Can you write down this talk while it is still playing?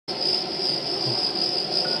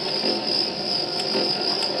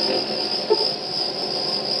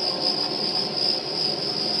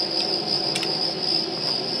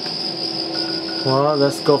Well,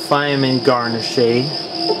 let's go find him in Garner Shade.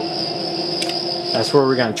 That's where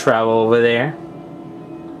we're gonna travel over there.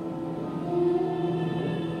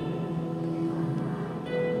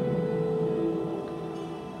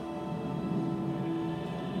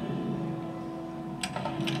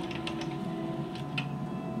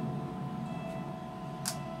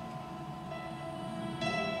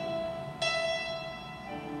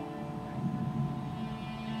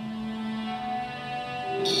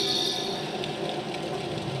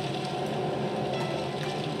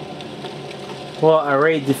 Well, I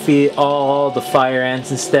already defeated all the fire ants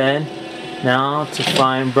instead. Now to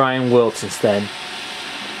find Bryan Wilks instead.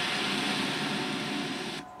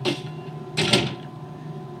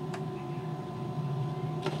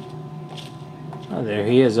 Oh, there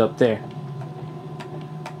he is up there.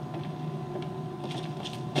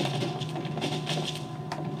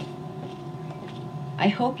 I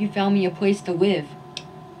hope you found me a place to live.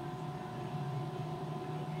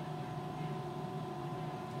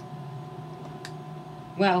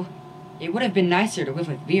 Well, it would have been nicer to live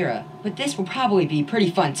with Vera, but this will probably be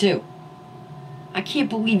pretty fun too. I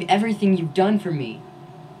can't believe everything you've done for me.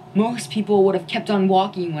 Most people would have kept on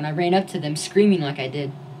walking when I ran up to them screaming like I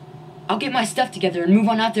did. I'll get my stuff together and move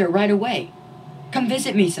on out there right away. Come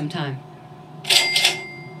visit me sometime.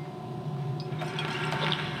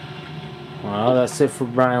 Well, that's it for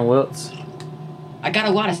Bryan Wilks. I got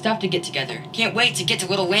a lot of stuff to get together. Can't wait to get to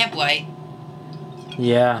Little Lamplight.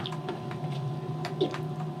 Yeah.